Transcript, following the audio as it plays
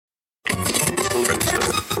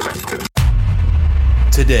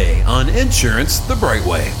Today on Insurance the Bright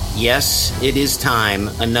Way. Yes, it is time.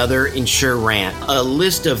 Another InsuRant. A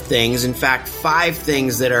list of things, in fact, 5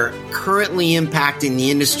 things that are currently impacting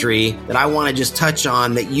the industry that I want to just touch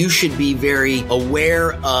on that you should be very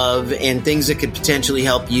aware of, and things that could potentially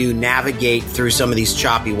help you navigate through some of these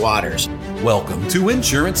choppy waters. Welcome to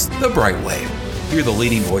Insurance the Bright Way. Hear the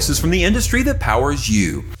leading voices from the industry that powers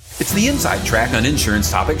you. It's the inside track on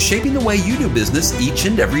insurance topics shaping the way you do business each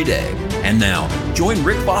and every day. And now, join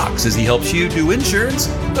Rick Fox as he helps you do insurance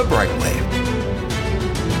the bright way.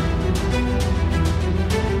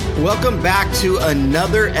 Welcome back to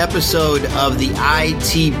another episode of the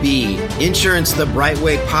ITB, Insurance the Bright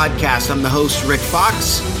Way podcast. I'm the host, Rick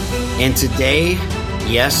Fox. And today,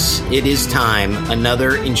 yes, it is time.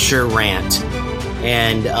 Another InsuRant.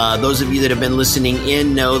 And those of you that have been listening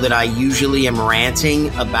in know that I usually am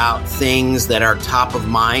ranting about things that are top of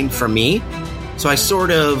mind for me. So I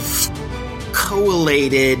sort of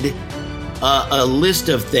collated a list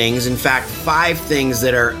of things, in fact, 5 things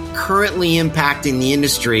that are currently impacting the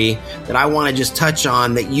industry that I want to just touch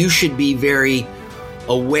on that you should be very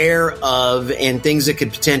aware of, and things that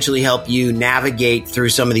could potentially help you navigate through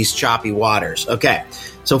some of these choppy waters. Okay,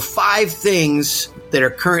 so 5 things that are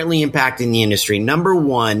currently impacting the industry. Number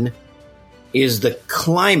 1 is the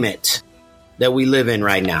climate that we live in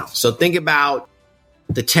right now. So think about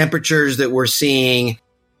the temperatures that we're seeing.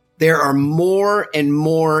 There are more and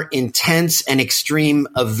more intense and extreme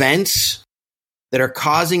events that are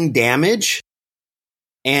causing damage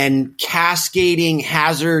and cascading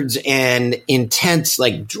hazards and intense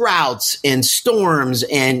like droughts and storms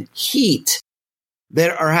and heat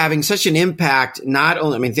that are having such an impact. Not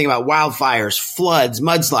only, think about wildfires, floods,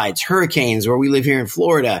 mudslides, hurricanes, where we live here in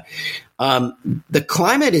Florida. The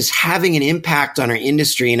climate is having an impact on our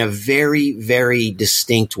industry in a very, very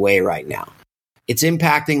distinct way right now. It's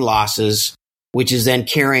impacting losses, which is then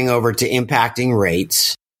carrying over to impacting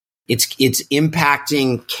rates. It's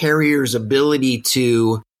impacting carriers' ability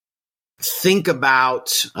to think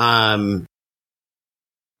about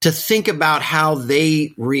how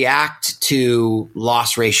they react to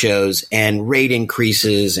loss ratios and rate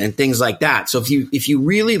increases and things like that. So if you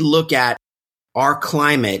really look at our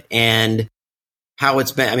climate and how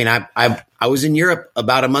it's been, I was in Europe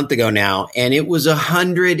about a month ago now, and it was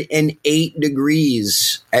 108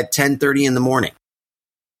 degrees at 10:30 in the morning.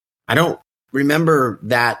 I don't remember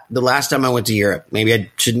that the last time I went to Europe. Maybe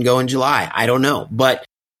I shouldn't go in July. I don't know. But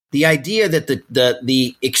the idea that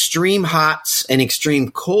the extreme hots and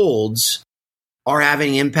extreme colds are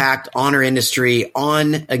having impact on our industry,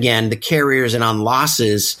 on, again, the carriers and on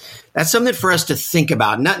losses, that's something for us to think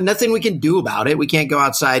about. Nothing we can do about it. We can't go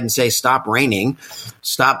outside and say, stop raining,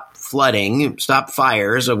 stop flooding, stop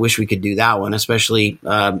fires. I wish we could do that one, especially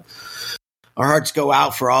our hearts go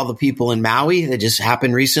out for all the people in Maui that just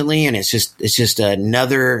happened recently. And it's just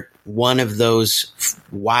another one of those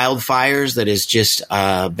wildfires that has just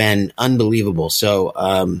been unbelievable. So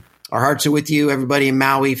our hearts are with you, everybody in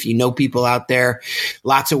Maui. If you know people out there,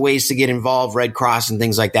 lots of ways to get involved, Red Cross and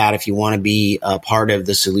things like that, if you want to be a part of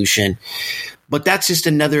the solution. But that's just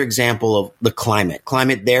another example of the climate.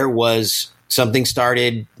 Climate there was something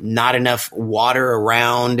started, not enough water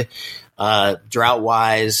around,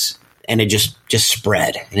 drought-wise, and it just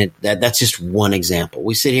spread. And that's just one example.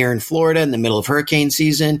 We sit here in Florida in the middle of hurricane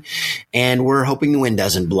season, and we're hoping the wind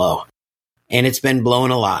doesn't blow. And it's been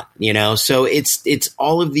blowing a lot, so it's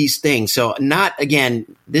all of these things. So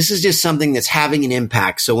this is just something that's having an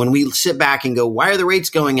impact. So when we sit back and go, why are the rates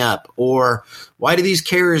going up? Or why do these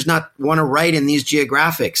carriers not want to write in these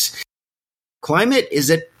geographics? Climate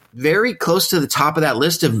is at very close to the top of that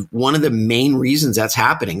list of one of the main reasons that's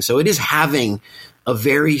happening. So it is having a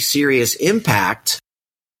very serious impact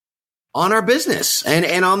on our business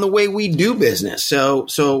and on the way we do business. So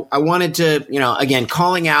I wanted to, again,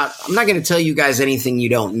 calling out, I'm not going to tell you guys anything you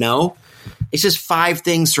don't know. It's just 5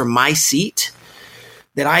 things from my seat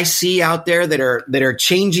that I see out there that are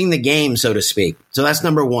changing the game, so to speak. So that's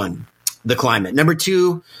number 1, the climate. Number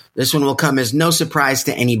 2, this one will come as no surprise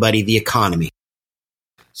to anybody, the economy.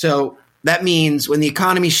 So that means when the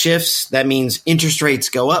economy shifts, that means interest rates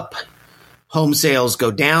go up, home sales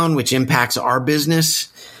go down, which impacts our business.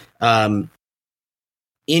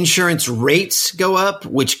 Insurance rates go up,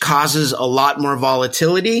 which causes a lot more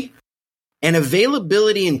volatility, and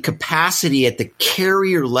availability and capacity at the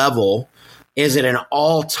carrier level is at an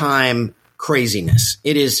all-time craziness.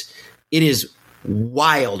 It is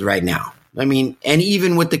wild right now. And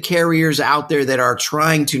even with the carriers out there that are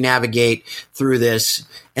trying to navigate through this,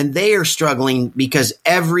 and they are struggling because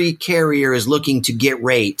every carrier is looking to get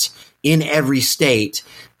rate in every state.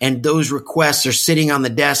 And those requests are sitting on the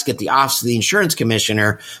desk at the office of the insurance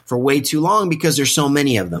commissioner for way too long because there's so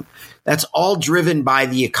many of them. That's all driven by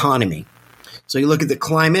the economy. So you look at the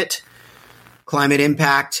climate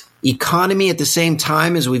impact, economy at the same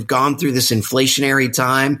time as we've gone through this inflationary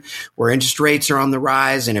time where interest rates are on the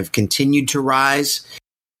rise and have continued to rise.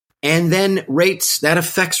 And then rates, that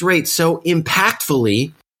affects rates so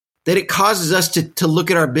impactfully that it causes us to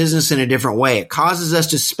look at our business in a different way. It causes us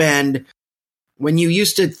to spend, when you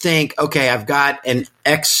used to think, okay, I've got an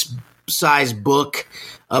X size book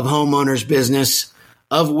of homeowners business,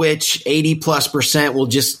 of which 80+% will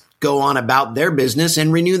just go on about their business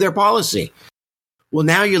and renew their policy. Well,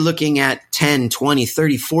 now you're looking at 10, 20,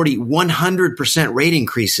 30, 40, 100% rate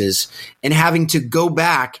increases and having to go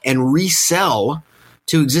back and resell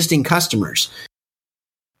to existing customers.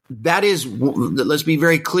 That is, let's be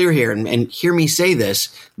very clear here and hear me say this,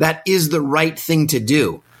 that is the right thing to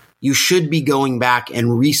do. You should be going back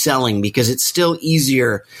and reselling because it's still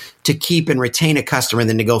easier to keep and retain a customer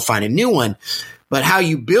than to go find a new one. But how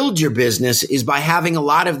you build your business is by having a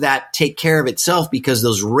lot of that take care of itself because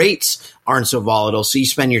those rates aren't so volatile. So you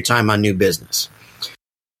spend your time on new business.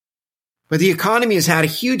 But the economy has had a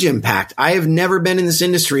huge impact. I have never been in this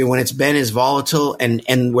industry when it's been as volatile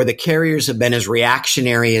and where the carriers have been as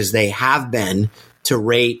reactionary as they have been to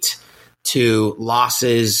rate, to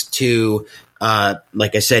losses, to,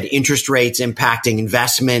 like I said, interest rates impacting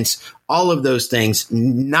investments, all of those things.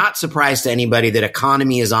 Not surprised to anybody that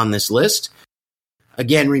economy is on this list.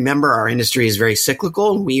 Again, remember, our industry is very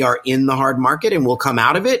cyclical. We are in the hard market and we'll come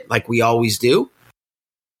out of it like we always do.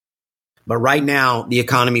 But right now, the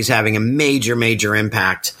economy is having a major, major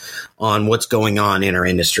impact on what's going on in our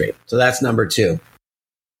industry. So that's number 2.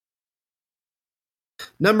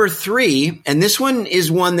 Number 3, and this one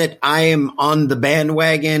is one that I am on the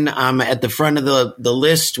bandwagon. I'm at the front of the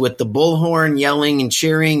list with the bullhorn yelling and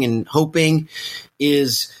cheering and hoping,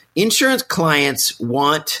 is insurance clients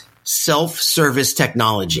want self-service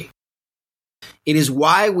technology. It is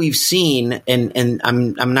why we've seen, and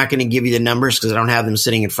I'm not going to give you the numbers because I don't have them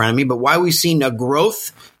sitting in front of me, but why we've seen a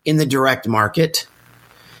growth in the direct market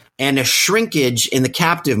and a shrinkage in the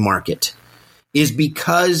captive market is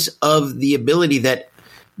because of the ability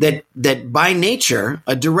that by nature,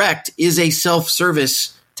 a direct is a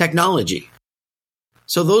self-service technology.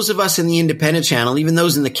 So those of us in the independent channel, even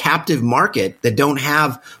those in the captive market that don't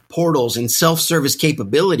have portals and self-service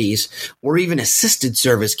capabilities or even assisted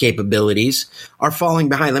service capabilities are falling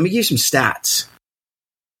behind. Let me give you some stats.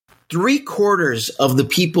 3/4 of the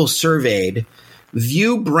people surveyed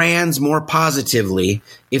view brands more positively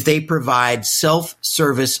if they provide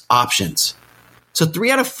self-service options. So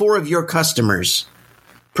 3 out of 4 of your customers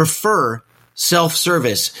prefer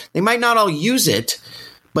self-service. They might not all use it,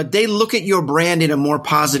 but they look at your brand in a more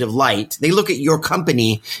positive light. They look at your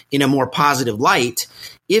company in a more positive light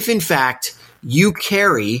if, in fact, you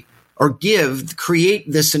carry or create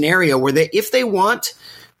the scenario where if they want,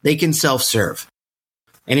 they can self-serve.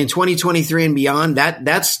 And in 2023 and beyond,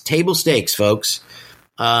 that's table stakes, folks.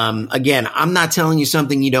 Again, I'm not telling you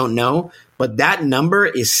something you don't know, but that number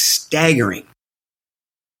is staggering.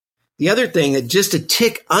 The other thing, that just a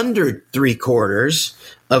tick under 3/4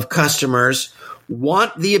 of customers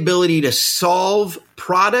want the ability to solve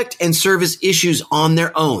product and service issues on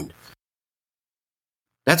their own.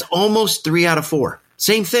 That's almost 3 out of 4.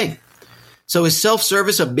 Same thing. So is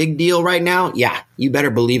self-service a big deal right now? Yeah, you better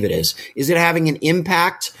believe it is. Is it having an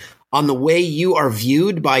impact on the way you are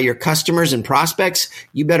viewed by your customers and prospects?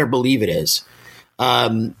 You better believe it is.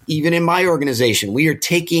 Even in my organization, we are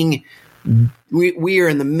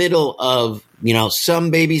in the middle of,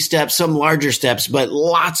 some baby steps, some larger steps, but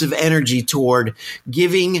lots of energy toward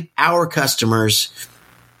giving our customers,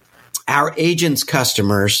 our agents'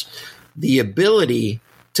 customers, the ability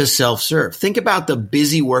to self-serve. Think about the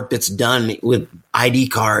busy work that's done with ID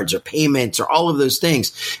cards or payments or all of those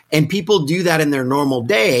things. And people do that in their normal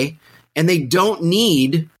day, and they don't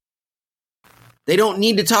need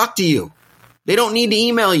to talk to you. They don't need to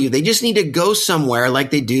email you. They just need to go somewhere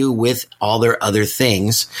like they do with all their other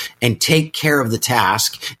things and take care of the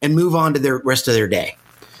task and move on to the rest of their day.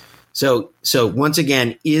 So once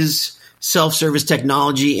again, is self-service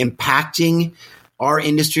technology impacting our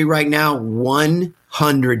industry right now?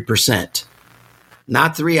 100%.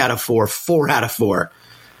 Not 3 out of 4, 4 out of 4.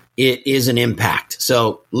 It is an impact.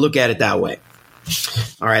 So look at it that way.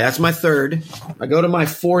 All right, that's my third. I go to my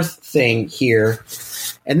fourth thing here.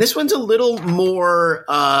 And this one's a little more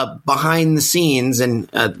behind the scenes, and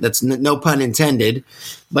that's no pun intended,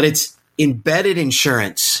 but it's embedded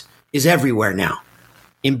insurance is everywhere now.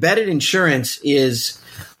 Embedded insurance is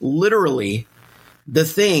literally the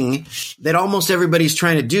thing that almost everybody's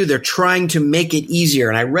trying to do. They're trying to make it easier.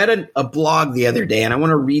 And I read a blog the other day, and I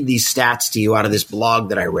want to read these stats to you out of this blog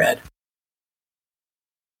that I read.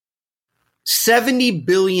 $70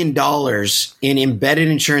 billion in embedded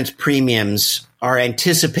insurance premiums are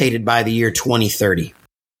anticipated by the year 2030.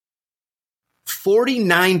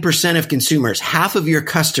 49% of consumers, half of your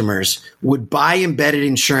customers, would buy embedded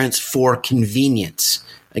insurance for convenience.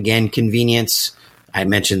 Again, convenience, I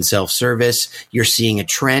mentioned self-service. You're seeing a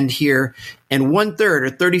trend here. And 1/3 or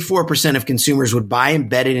 34% of consumers would buy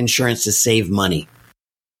embedded insurance to save money.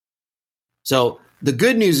 So the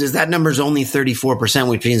good news is that number is only 34%,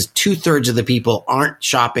 which means 2/3 of the people aren't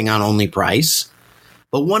shopping on only price,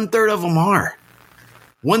 but 1/3 of them are.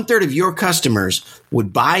 1/3 of your customers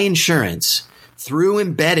would buy insurance through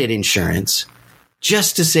embedded insurance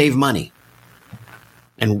just to save money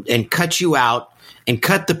and cut you out and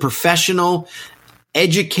cut the professional,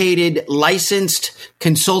 educated, licensed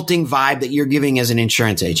consulting vibe that you're giving as an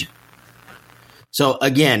insurance agent. So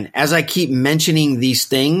again, as I keep mentioning these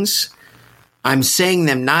things, I'm saying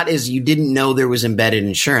them not as you didn't know there was embedded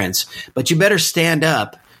insurance, but you better stand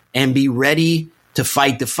up and be ready to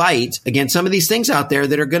fight the fight against some of these things out there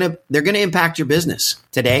that are they're gonna impact your business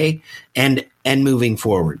today and moving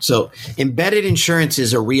forward. So embedded insurance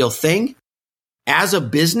is a real thing. As a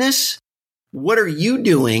business, what are you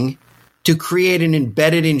doing to create an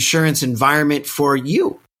embedded insurance environment for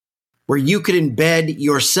you, where you could embed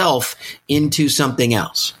yourself into something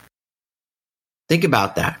else? Think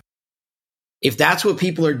about that. If that's what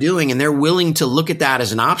people are doing and they're willing to look at that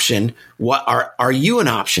as an option, what are you an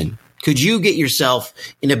option? Could you get yourself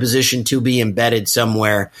in a position to be embedded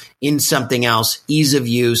somewhere in something else, ease of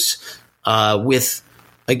use, with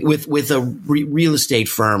a real estate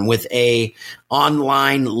firm, with a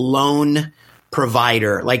online loan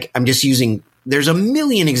provider? Like, I'm just using, there's a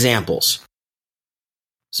million examples.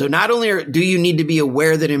 So not only do you need to be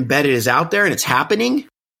aware that embedded is out there and it's happening,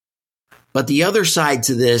 but the other side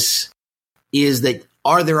to this is that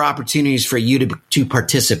are there opportunities for you to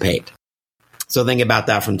participate? So think about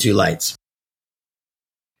that from two lights.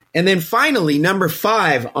 And then finally, number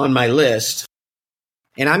 5 on my list,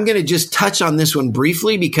 and I'm going to just touch on this one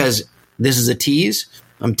briefly because this is a tease.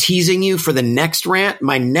 I'm teasing you for the next rant.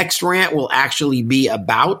 My next rant will actually be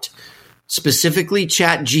about specifically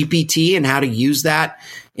ChatGPT and how to use that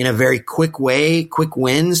in a very quick way, quick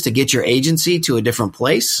wins to get your agency to a different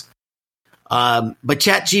place. But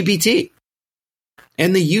ChatGPT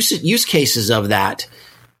and the use cases of that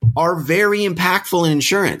are very impactful in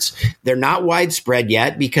insurance. They're not widespread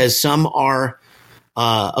yet because some are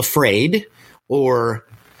afraid or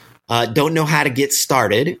don't know how to get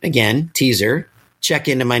started. Again, teaser, check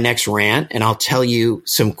into my next rant and I'll tell you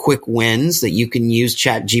some quick wins that you can use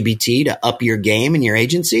ChatGPT to up your game in your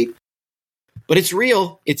agency. But it's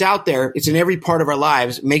real. It's out there. It's in every part of our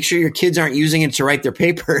lives. Make sure your kids aren't using it to write their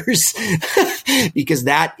papers because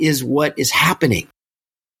that is what is happening.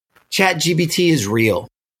 ChatGPT is real.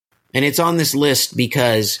 And it's on this list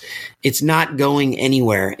because it's not going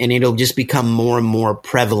anywhere and it'll just become more and more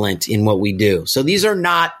prevalent in what we do. So these are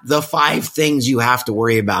not the 5 things you have to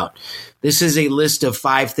worry about. This is a list of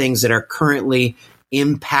 5 things that are currently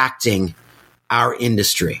impacting our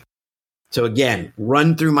industry. So again,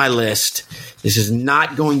 run through my list. This is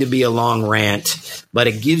not going to be a long rant, but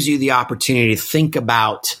it gives you the opportunity to think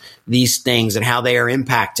about these things and how they are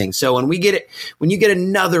impacting. So when you get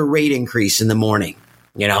another rate increase in the morning,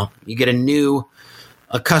 you get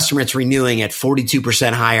a customer that's renewing at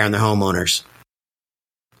 42% higher on the homeowners.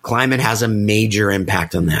 Climate has a major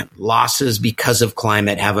impact on that. Losses because of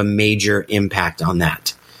climate have a major impact on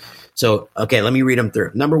that. So, okay, let me read them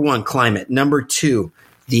through. Number 1, climate. Number 2,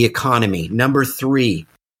 the economy. Number 3,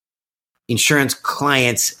 insurance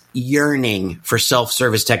clients yearning for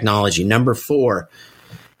self-service technology. Number 4,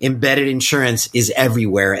 embedded insurance is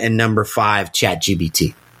everywhere. And number 5,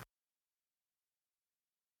 ChatGPT.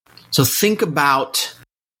 So think about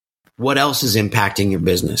what else is impacting your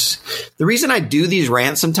business. The reason I do these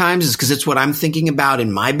rants sometimes is because it's what I'm thinking about in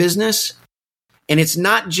my business. And it's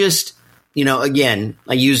not just, again,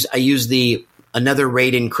 I use another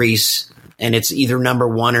rate increase and it's either number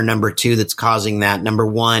 1 or number 2 that's causing that. Number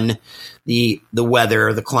 1, the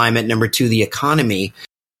weather, the climate. Number 2, the economy.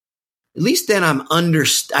 At least then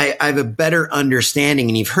I have a better understanding,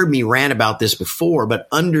 and you've heard me rant about this before, but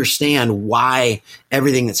understand why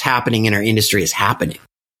everything that's happening in our industry is happening.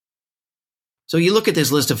 So you look at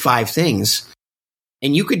this list of 5 things,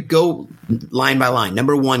 and you could go line by line.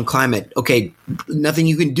 Number 1, climate. Okay, nothing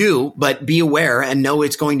you can do, but be aware and know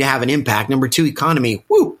it's going to have an impact. Number 2, economy.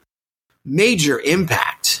 Woo, major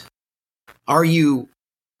impact. Are you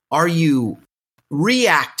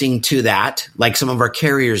reacting to that like some of our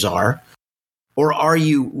carriers are? Or are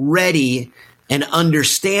you ready and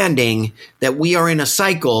understanding that we are in a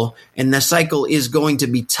cycle and the cycle is going to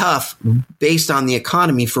be tough based on the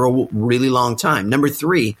economy for a really long time? Number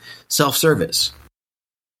 3, self-service.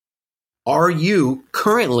 Are you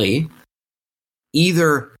currently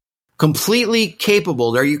either completely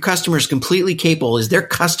capable? Are your customers completely capable? Is their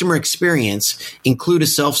customer experience include a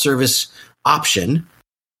self-service option?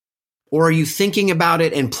 Or are you thinking about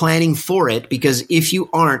it and planning for it? Because if you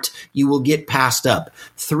aren't, you will get passed up.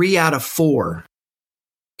 3 out of 4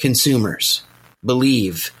 consumers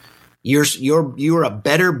believe you're a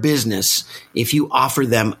better business if you offer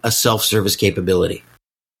them a self-service capability.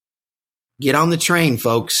 Get on the train,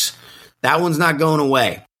 folks. That one's not going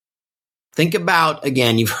away. Think about,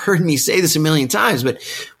 again, you've heard me say this a million times, but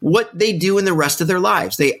what they do in the rest of their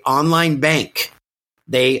lives. They online bank.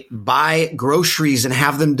 They buy groceries and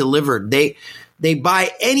have them delivered. They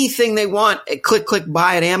buy anything they want at click,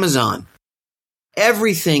 buy at Amazon.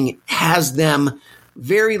 Everything has them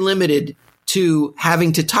very limited to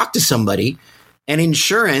having to talk to somebody. And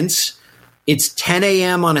insurance, it's 10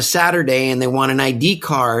 a.m. on a Saturday and they want an ID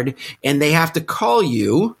card and they have to call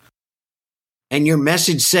you and your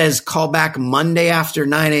message says call back Monday after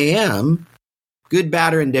 9 a.m. Good,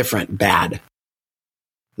 bad, or indifferent? Bad.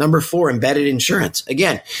 Number 4, embedded insurance.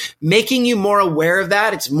 Again, making you more aware of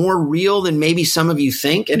that. It's more real than maybe some of you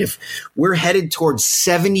think. And if we're headed towards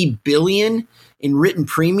 $70 billion in written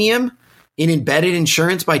premium in embedded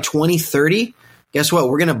insurance by 2030, guess what?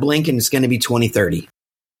 We're going to blink and it's going to be 2030.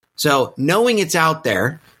 So knowing it's out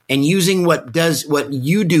there and using what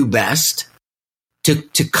you do best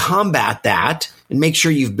to combat that and make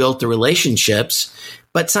sure you've built the relationships,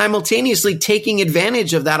 but simultaneously taking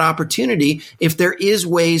advantage of that opportunity if there is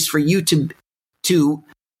ways for you to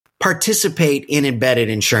participate in embedded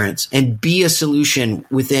insurance and be a solution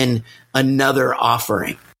within another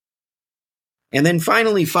offering. And then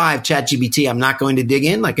finally, 5, ChatGPT. I'm not going to dig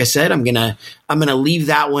in. Like I said, I'm gonna leave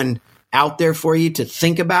that one out there for you to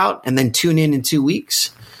think about and then tune in 2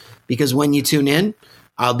 weeks, because when you tune in,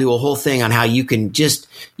 I'll do a whole thing on how you can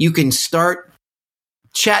start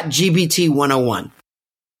ChatGPT 101.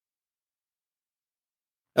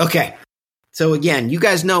 Okay. So again, you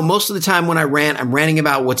guys know most of the time when I rant, I'm ranting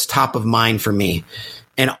about what's top of mind for me.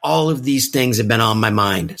 And all of these things have been on my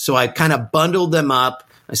mind. So I kind of bundled them up.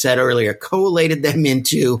 I said earlier, collated them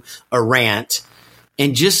into a rant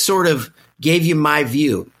and just sort of gave you my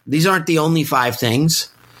view. These aren't the only 5 things.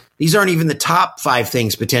 These aren't even the top 5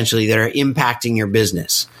 things potentially that are impacting your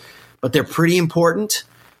business, but they're pretty important.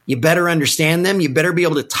 You better understand them. You better be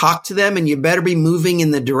able to talk to them, and you better be moving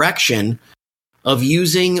in the direction of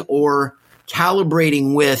using or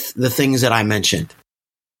calibrating with the things that I mentioned.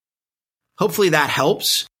 Hopefully that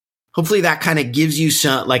helps. Hopefully that kind of gives you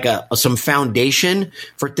some foundation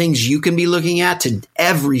for things you can be looking at to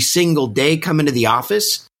every single day come into the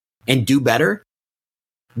office and do better,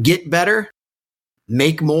 get better,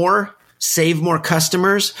 make more, save more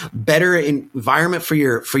customers, better environment for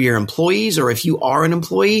your employees, or if you are an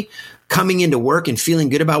employee, coming into work and feeling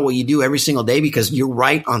good about what you do every single day because you're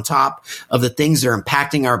right on top of the things that are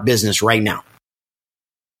impacting our business right now.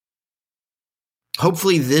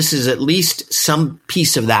 Hopefully this is at least some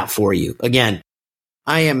piece of that for you. Again,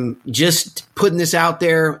 I am just putting this out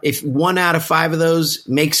there. If 1 out of 5 of those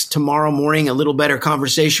makes tomorrow morning a little better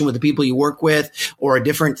conversation with the people you work with, or a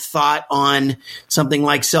different thought on something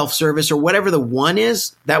like self-service or whatever the one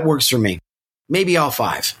is, that works for me. Maybe all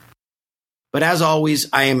 5. But as always,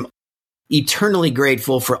 I am eternally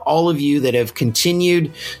grateful for all of you that have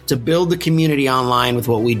continued to build the community online with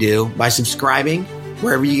what we do by subscribing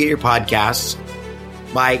wherever you get your podcasts,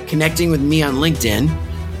 by connecting with me on LinkedIn,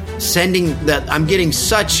 I'm getting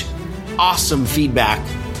such awesome feedback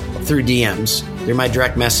through DMs, through my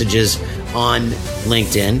direct messages on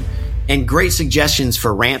LinkedIn, and great suggestions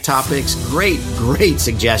for rant topics, great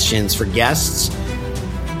suggestions for guests.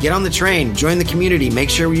 Get on the train, join the community, make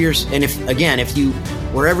sure and if you,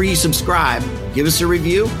 wherever you subscribe, give us a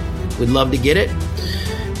review. We'd love to get it.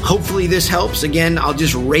 Hopefully this helps. Again, I'll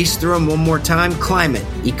just race through them one more time. Climate,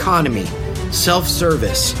 economy,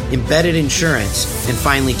 self-service, embedded insurance, and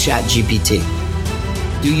finally ChatGPT.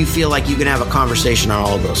 Do you feel like you can have a conversation on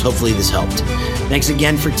all of those? Hopefully this helped. Thanks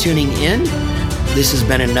again for tuning in. This has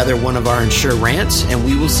been another one of our InsuRants, and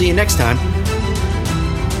we will see you next time.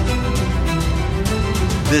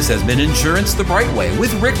 This has been Insurance the Bright Way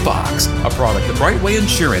with Rick Fox, a product of Brightway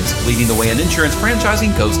Insurance, leading the way in insurance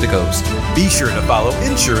franchising coast to coast. Be sure to follow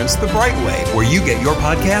Insurance the Bright Way where you get your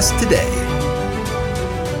podcasts today.